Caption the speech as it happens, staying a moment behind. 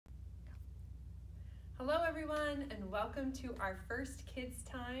Hello everyone, and welcome to our first Kids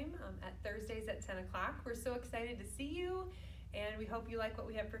Time at Thursdays at 10 o'clock. We're so excited to see you, and we hope you like what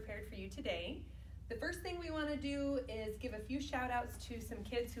we have prepared for you today. The first thing we want to do is give a few shout outs to some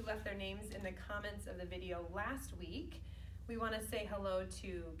kids who left their names in the comments of the video last week. We want to say hello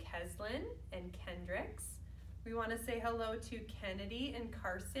to Keslin and Kendricks. We want to say hello to Kennedy and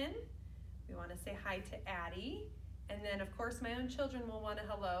Carson. We want to say hi to Addie. And then, of course, my own children will want a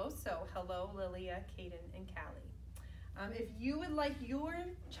hello. So, hello, Lilia, Caden, and Callie. If you would like your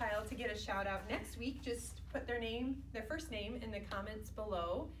child to get a shout out next week, just put their first name in the comments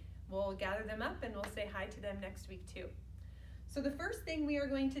below. We'll gather them up and we'll say hi to them next week too. So the first thing we are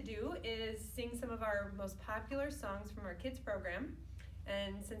going to do is sing some of our most popular songs from our kids program.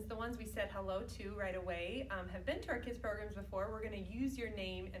 And since the ones we said hello to right away have been to our kids programs before, we're going to use your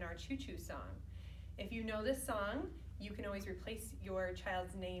name in our Choo Choo song. If you know this song, you can always replace your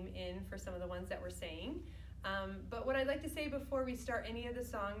child's name in for some of the ones that we're saying. But what I'd like to say before we start any of the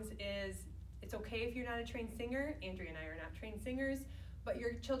songs is it's okay if you're not a trained singer. Andrea and I are not trained singers, but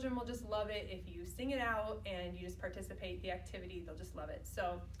your children will just love it if you sing it out and you just participate in the activity. They'll just love it.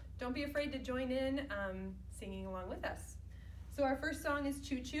 So don't be afraid to join in singing along with us. So our first song is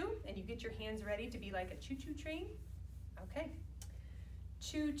Choo Choo, and you get your hands ready to be like a choo-choo train. Okay.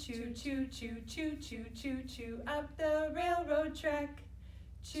 Choo choo choo choo choo choo choo choo up the railroad track.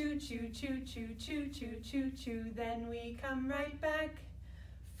 Choo choo choo choo choo choo choo choo, then we come right back.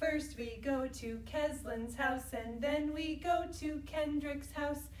 First we go to Keslin's house, and then we go to Kendrick's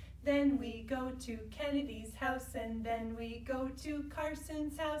house. Then we go to Kennedy's house, and then we go to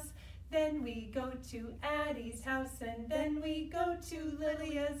Carson's house. Then we go to Addie's house, and then we go to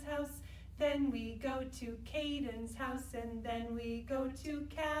Lilia's house. Then we go to Caden's house, and then we go to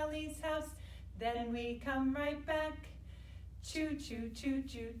Callie's house. Then we come right back. Choo choo choo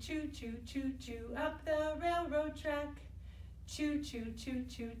choo choo choo choo choo up the railroad track. Choo choo choo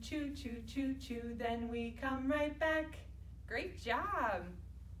choo choo choo choo choo, then we come right back. Great job.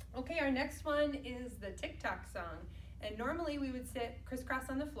 Okay, our next one is the TikTok song. And normally we would sit crisscross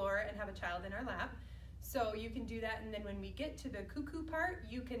on the floor and have a child in our lap. So you can do that, and then when we get to the cuckoo part,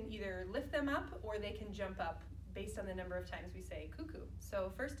 you can either lift them up or they can jump up based on the number of times we say cuckoo.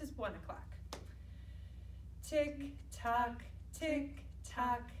 So first is 1 o'clock. Tick tock,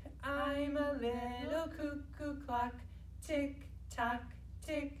 I'm a little cuckoo clock. Tick tock,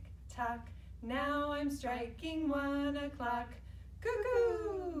 now I'm striking 1 o'clock.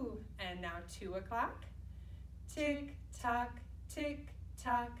 Cuckoo! And now 2 o'clock. Tick tock,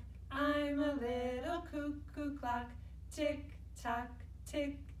 I'm a little cuckoo clock. Tick tock,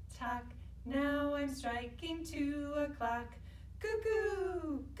 now I'm striking 2 o'clock.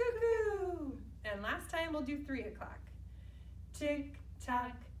 Cuckoo, cuckoo. And last time we'll do 3 o'clock. Tick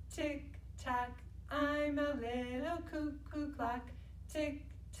tock, I'm a little cuckoo clock. Tick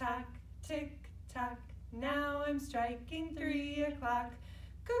tock, now I'm striking 3 o'clock.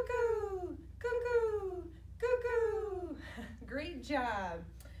 Cuckoo, cuckoo, cuckoo. Great job.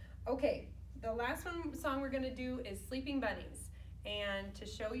 Okay, the last song we're going to do is Sleeping Bunnies. And to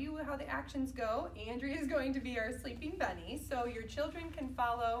show you how the actions go, Andrea is going to be our sleeping bunny. So your children can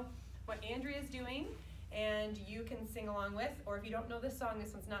follow what Andrea is doing and you can sing along with, or if you don't know this song,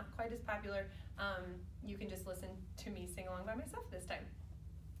 this one's not quite as popular, you can just listen to me sing along by myself this time.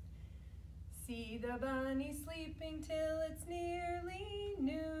 See the bunny sleeping till it's nearly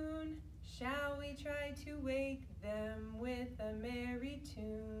noon. Shall we try to wake them with a merry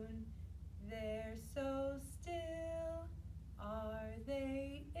tune? They're so still, are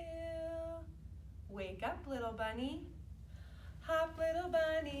they ill? Wake up, little bunny. Hop, little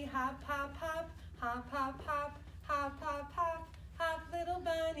bunny, hop, hop, hop. Hop, hop, hop, hop, hop, hop. Hop, little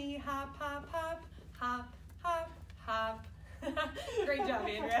bunny, hop, hop, hop. Hop, hop, hop. Great job,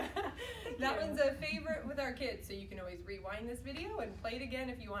 Andrea. That one's a favorite with our kids, so you can always rewind this video and play it again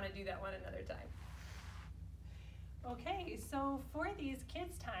if you want to do that one another time. Okay, so for these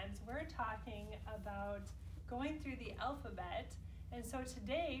kids' times, we're talking about going through the alphabet. And so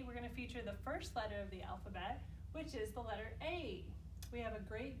today we're going to feature the first letter of the alphabet, which is the letter A. We have a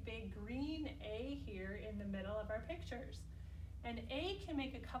great big green A here in the middle of our pictures. And A can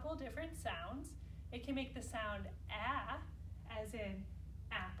make a couple different sounds. It can make the sound A, as in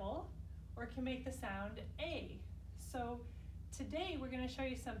apple, or it can make the sound A. So today we're going to show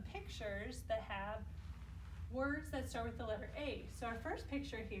you some pictures that have words that start with the letter A. So our first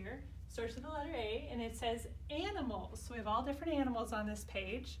picture here starts with the letter A, and it says animals. So we have all different animals on this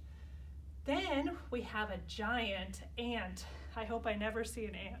page. Then we have a giant ant. I hope I never see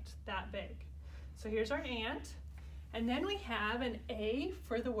an ant that big. So here's our ant. And then we have an A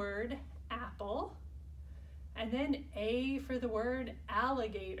for the word apple. And then A for the word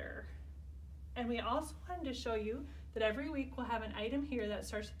alligator. And we also wanted to show you that every week we'll have an item here that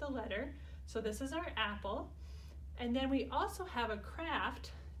starts with the letter. So this is our apple. And then we also have a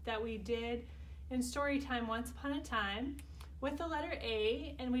craft that we did in story time once upon a time with the letter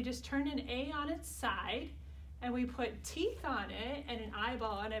A, and we just turned an A on its side and we put teeth on it and an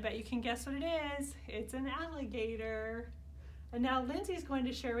eyeball, and I bet you can guess what it is. It's an alligator. And now Lindsay's going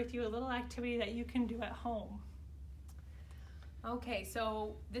to share with you a little activity that you can do at home. Okay,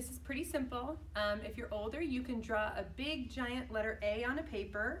 so this is pretty simple. If you're older, you can draw a big giant letter A on a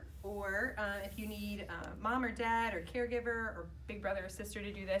paper, or if you need mom or dad or caregiver or big brother or sister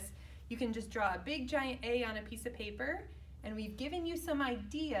to do this, you can just draw a big giant A on a piece of paper. And we've given you some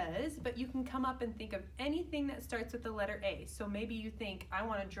ideas, but you can come up and think of anything that starts with the letter A. So maybe you think, I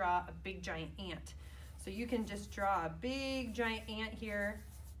want to draw a big giant ant. So you can just draw a big giant ant here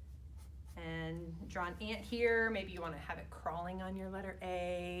and draw an ant here. Maybe you want to have it crawling on your letter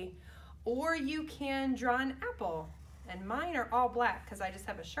A. Or you can draw an apple. And mine are all black because I just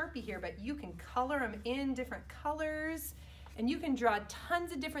have a Sharpie here, but you can color them in different colors. And you can draw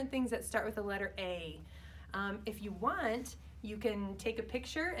tons of different things that start with the letter A. If you want, you can take a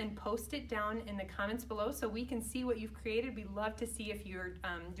picture and post it down in the comments below so we can see what you've created. We'd love to see if you're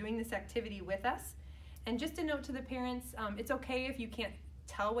doing this activity with us. And just a note to the parents, it's okay if you can't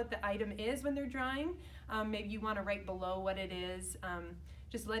tell what the item is when they're drawing. Maybe you want to write below what it is.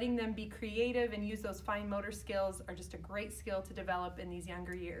 Just letting them be creative and use those fine motor skills are just a great skill to develop in these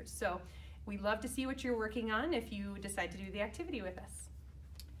younger years. So we'd love to see what you're working on if you decide to do the activity with us.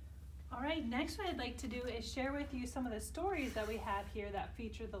 All right, next what I'd like to do is share with you some of the stories that we have here that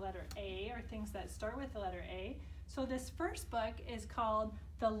feature the letter A, or things that start with the letter A. So this first book is called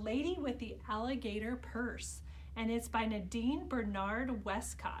The Lady with the Alligator Purse, and it's by Nadine Bernard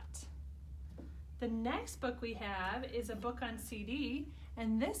Westcott. The next book we have is a book on CD,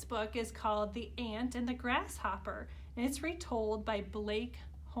 and this book is called The Ant and the Grasshopper, and it's retold by Blake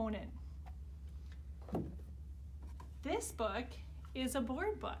Honan. This book is a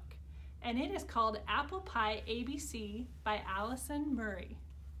board book, and it is called Apple Pie ABC by Allison Murray.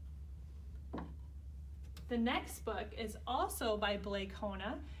 The next book is also by Blake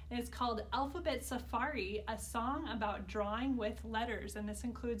Honan, and it's called Alphabet Safari, a song about drawing with letters, and this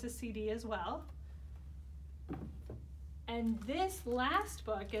includes a CD as well. And this last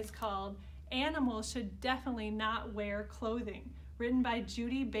book is called Animals Should Definitely Not Wear Clothing, written by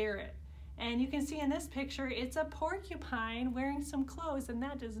Judy Barrett. And you can see in this picture, it's a porcupine wearing some clothes, and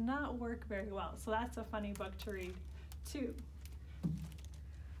that does not work very well. So that's a funny book to read, too.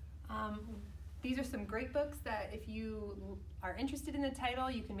 These are some great books that if you are interested in the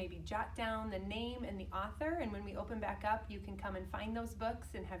title, you can maybe jot down the name and the author, and when we open back up, you can come and find those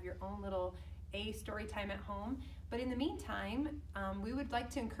books and have your own little A story time at home. But in the meantime, we would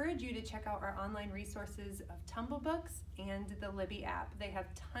like to encourage you to check out our online resources of Tumble Books and the Libby app. They have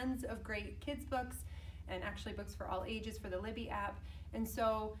tons of great kids books and actually books for all ages for the Libby app. And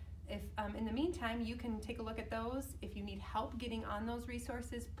so if in the meantime, you can take a look at those. If you need help getting on those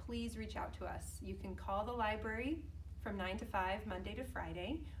resources, please reach out to us. You can call the library from 9 to 5, Monday to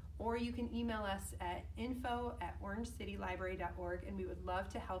Friday, or you can email us at info@orangecitylibrary.org, and we would love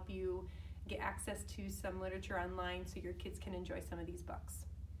to help you get access to some literature online so your kids can enjoy some of these books.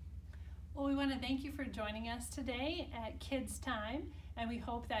 Well, we want to thank you for joining us today at Kids Time, and we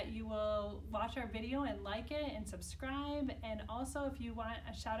hope that you will watch our video and like it and subscribe. And also, if you want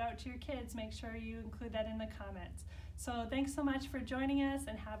a shout out to your kids, make sure you include that in the comments. So thanks so much for joining us,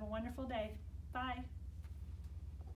 and have a wonderful day. Bye.